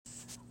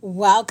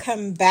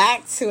Welcome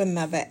back to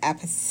another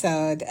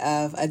episode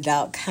of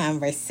Adult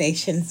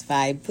Conversations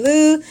by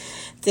Blue.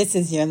 This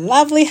is your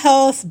lovely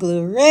host,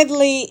 Blue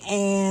Ridley,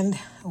 and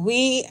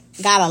we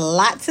got a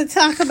lot to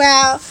talk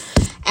about.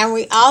 And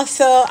we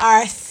also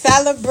are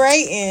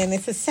celebrating.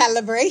 It's a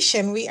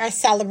celebration. We are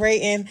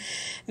celebrating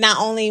not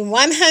only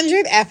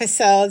 100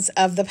 episodes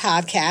of the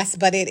podcast,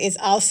 but it is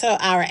also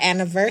our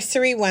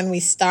anniversary when we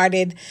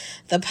started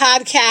the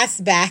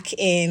podcast back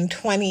in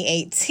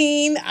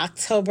 2018,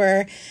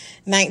 October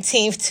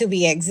 19th to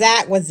be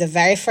exact, was the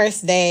very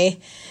first day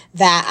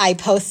that I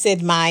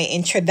posted my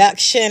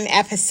introduction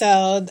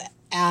episode,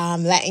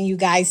 letting you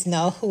guys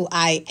know who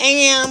I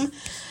am.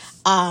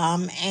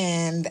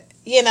 And,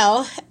 you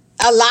know,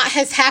 a lot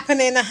has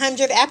happened in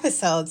 100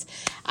 episodes.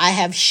 I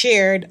have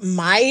shared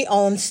my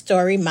own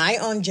story, my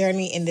own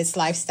journey in this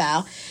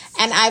lifestyle.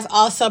 And I've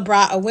also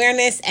brought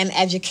awareness and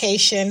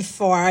education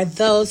for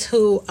those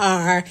who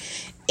are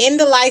in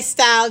the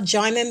lifestyle,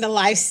 joining the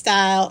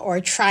lifestyle,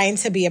 or trying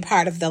to be a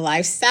part of the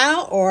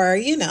lifestyle, or,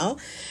 you know,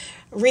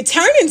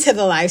 returning to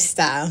the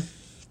lifestyle.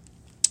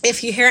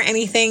 If you hear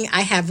anything,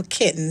 I have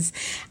kittens.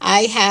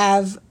 I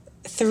have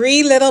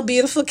 3 little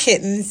beautiful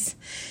kittens,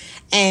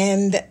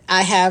 and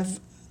I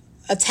have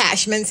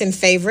attachments and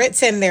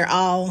favorites, and they're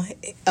all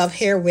up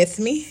here with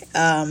me.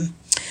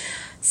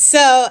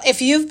 So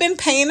if you've been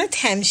paying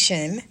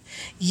attention,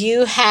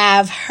 you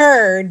have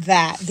heard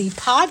that the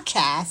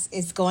podcast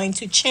is going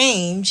to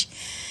change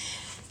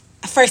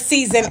for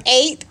season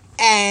 8,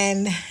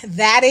 and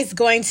that is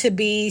going to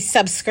be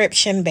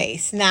subscription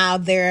based. Now,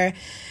 there are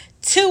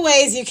 2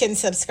 ways you can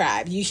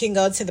subscribe. You can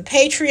go to the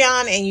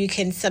Patreon and you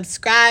can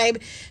subscribe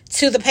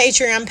to the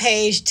Patreon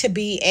page to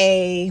be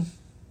a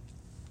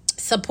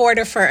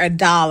supporter for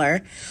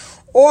 $1,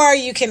 or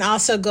you can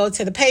also go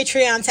to the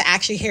Patreon to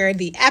actually hear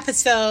the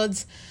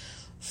episodes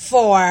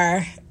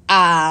for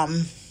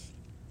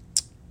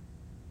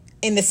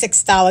in the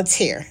 $6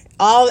 tier.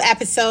 All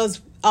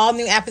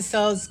new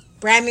episodes,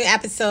 brand new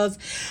episodes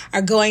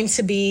are going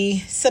to be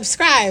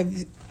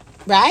subscribed,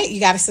 right? You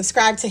got to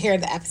subscribe to hear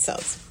the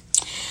episodes.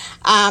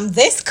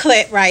 This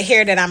clip right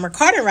here that I'm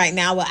recording right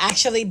now will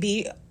actually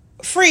be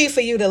free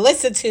for you to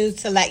listen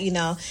to let you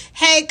know,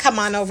 hey, come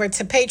on over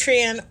to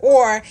Patreon,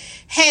 or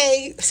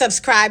hey,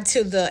 subscribe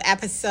to the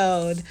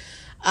episode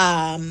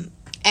and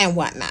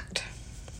whatnot.